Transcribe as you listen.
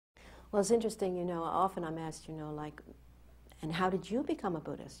Well, it's interesting, you know, often I'm asked, you know, like, and how did you become a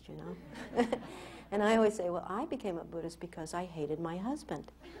Buddhist, you know? And I always say, well, I became a Buddhist because I hated my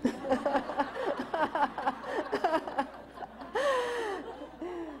husband.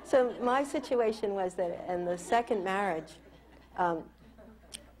 So my situation was that in the second marriage,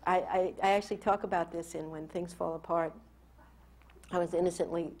 I actually talk about this in When Things Fall Apart. I was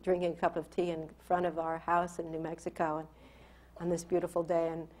innocently drinking a cup of tea in front of our house in New Mexico and on this beautiful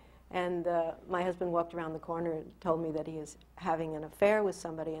day, and my husband walked around the corner and told me that he was having an affair with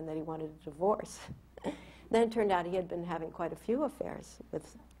somebody and that he wanted a divorce. Then it turned out he had been having quite a few affairs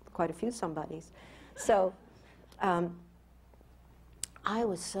with quite a few somebodies. So I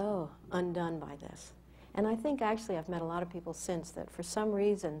was so undone by this. And I think actually I've met a lot of people since that for some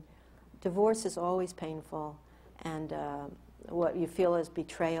reason divorce is always painful, and what you feel as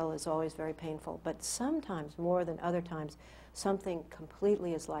betrayal is always very painful. But sometimes, more than other times, something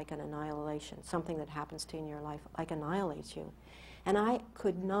completely is like an annihilation. Something that happens to you in your life like annihilates you. And I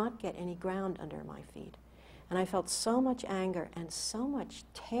could not get any ground under my feet. And I felt so much anger and so much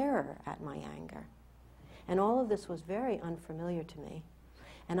terror at my anger. And all of this was very unfamiliar to me.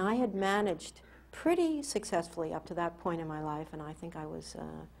 And I had managed pretty successfully up to that point in my life, and I think I was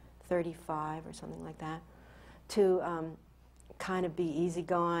 35 or something like that, to kind of be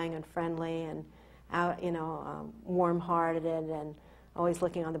easygoing and friendly and out, you know, warm-hearted and always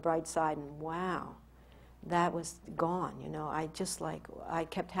looking on the bright side. And wow, that was gone. You know, I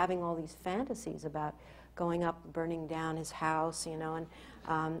kept having all these fantasies about going up, burning down his house, you know, and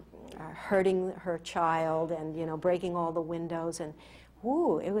hurting her child, and you know, breaking all the windows, and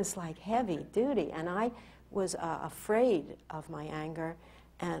whoo, it was like heavy duty. And I was afraid of my anger.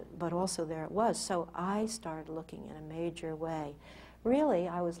 But also there it was. So I started looking in a major way. Really,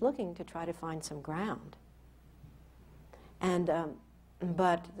 I was looking to try to find some ground. And,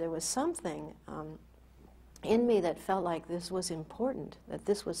 but there was something in me that felt like this was important, that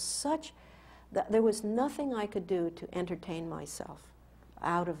this was such, that there was nothing I could do to entertain myself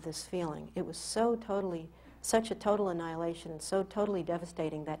out of this feeling. It was so totally, such a total annihilation and so totally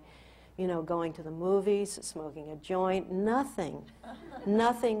devastating that, you know, going to the movies, smoking a joint, nothing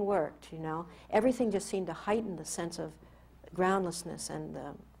worked, you know. Everything just seemed to heighten the sense of groundlessness and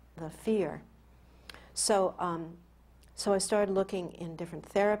the fear. So, so I started looking in different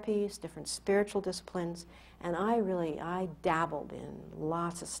therapies, different spiritual disciplines, and I dabbled in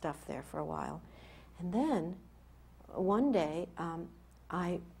lots of stuff there for a while. And then, one day,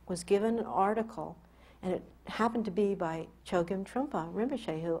 I was given an article, and it happened to be by Chogyam Trungpa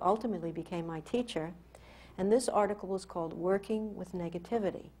Rinpoche, who ultimately became my teacher. And this article was called Working with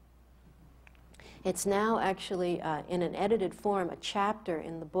Negativity. It's now actually, in an edited form, a chapter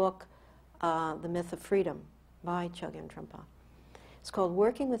in the book, The Myth of Freedom, by Chogyam Trungpa. It's called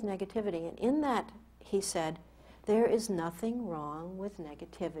Working with Negativity, and in that he said, there is nothing wrong with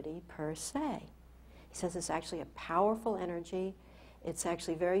negativity per se. He says it's actually a powerful energy. It's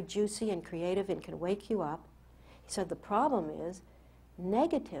actually very juicy and creative and can wake you up. He said the problem is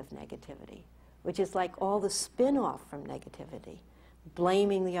negative negativity, which is like all the spin-off from negativity,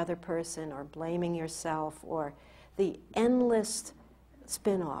 blaming the other person or blaming yourself, or the endless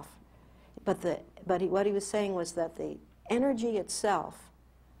spin-off. But what he was saying was that the energy itself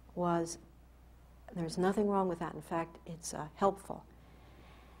was, there's nothing wrong with that. In fact, it's helpful.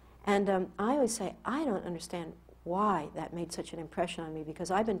 And I always say, I don't understand why that made such an impression on me, because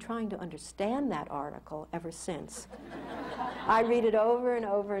I've been trying to understand that article ever since. I read it over and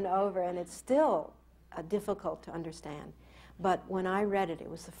over and over, and it's still difficult to understand. But when I read it, it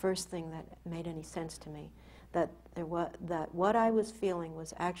was the first thing that made any sense to me, that what I was feeling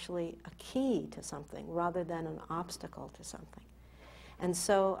was actually a key to something rather than an obstacle to something. And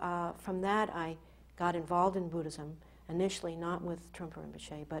so from that, I got involved in Buddhism, initially not with Trungpa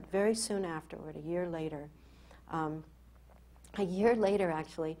Rinpoche, but very soon afterward, a year later,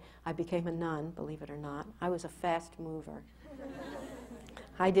 actually, I became a nun, believe it or not. I was a fast mover.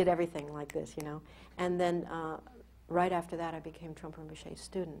 I did everything like this, you know. And then right after that, I became Trungpa Rinpoche's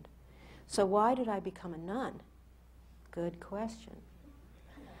student. So why did I become a nun? Good question.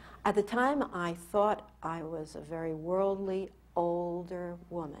 At the time, I thought I was a very worldly, older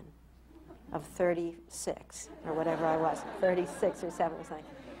woman of 36, or whatever I was, 36 or 7 or something.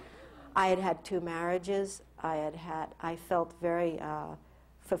 I had had 2 marriages. I felt very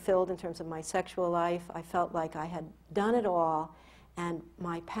fulfilled in terms of my sexual life. I felt like I had done it all, and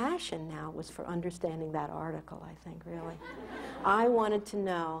my passion now was for understanding that article, I think, really. I wanted to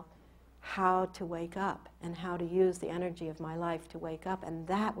know how to wake up and how to use the energy of my life to wake up, and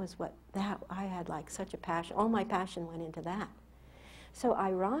that was I had like such a passion. All my passion went into that. So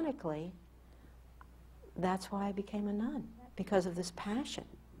ironically, that's why I became a nun, because of this passion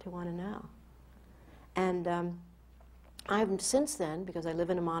to want to know. And I've since then, because I live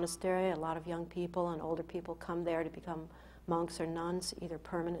in a monastery, a lot of young people and older people come there to become monks or nuns, either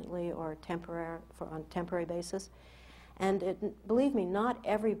permanently or on a temporary basis. And believe me, not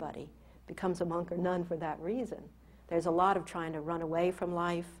everybody becomes a monk or nun for that reason. There's a lot of trying to run away from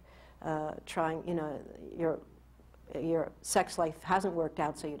life, trying, your sex life hasn't worked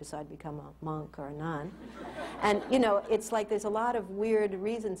out, so you decide to become a monk or a nun. And, it's like there's a lot of weird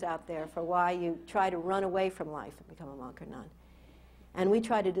reasons out there for why you try to run away from life and become a monk or nun. And we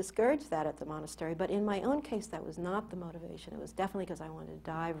try to discourage that at the monastery, but in my own case, that was not the motivation. It was definitely because I wanted to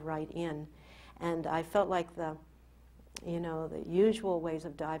dive right in. And I felt like the usual ways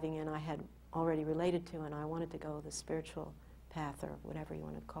of diving in I had already related to, and I wanted to go the spiritual path, or whatever you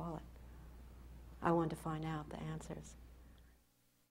want to call it. I wanted to find out the answers.